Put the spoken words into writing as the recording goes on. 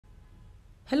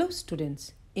Hello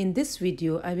students, in this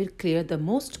video I will clear the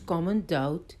most common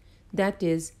doubt, that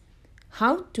is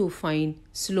how to find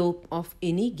slope of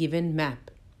any given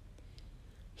map.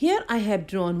 Here I have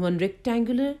drawn one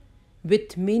rectangular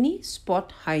with many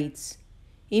spot heights,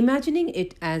 imagining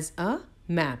it as a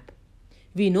map.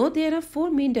 We know there are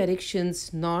four main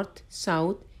directions: north,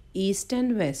 south, east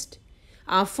and west.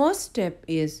 Our first step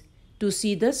is to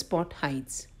see the spot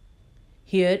heights.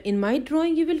 Here in my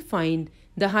drawing you will find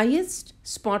the highest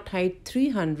spot height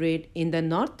 300 in the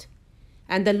north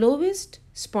and the lowest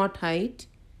spot height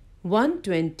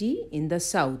 120 in the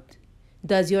south.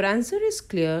 Thus your answer is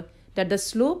clear that the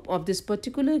slope of this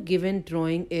particular given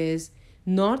drawing is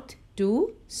north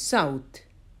to south.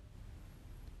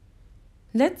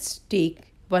 Let's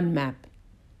take one map.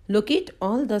 Locate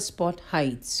all the spot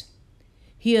heights.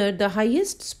 Here the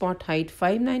highest spot height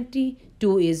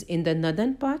 592 is in the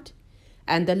northern part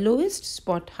and the lowest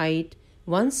spot height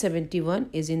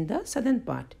 171 is in the southern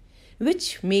part,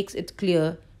 which makes it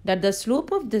clear that the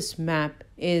slope of this map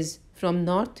is from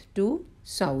north to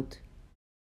south.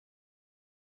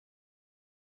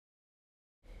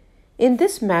 In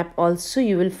this map also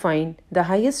you will find the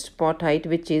highest spot height,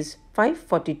 which is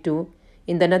 542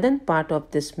 in the northern part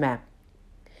of this map.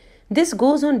 This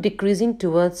goes on decreasing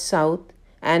towards south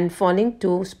and falling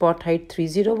to spot height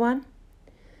 301,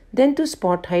 then to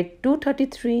spot height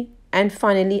 233, and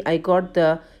finally I got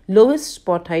the lowest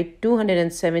spot height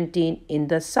 217 in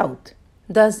the south.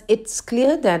 Thus it's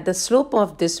clear that the slope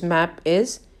of this map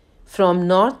is from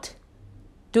north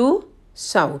to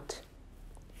south.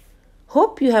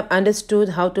 Hope you have understood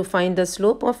how to find the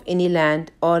slope of any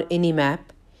land or any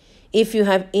map. If you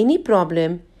have any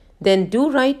problem, then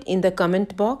do write in the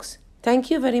comment box.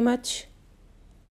 Thank you very much.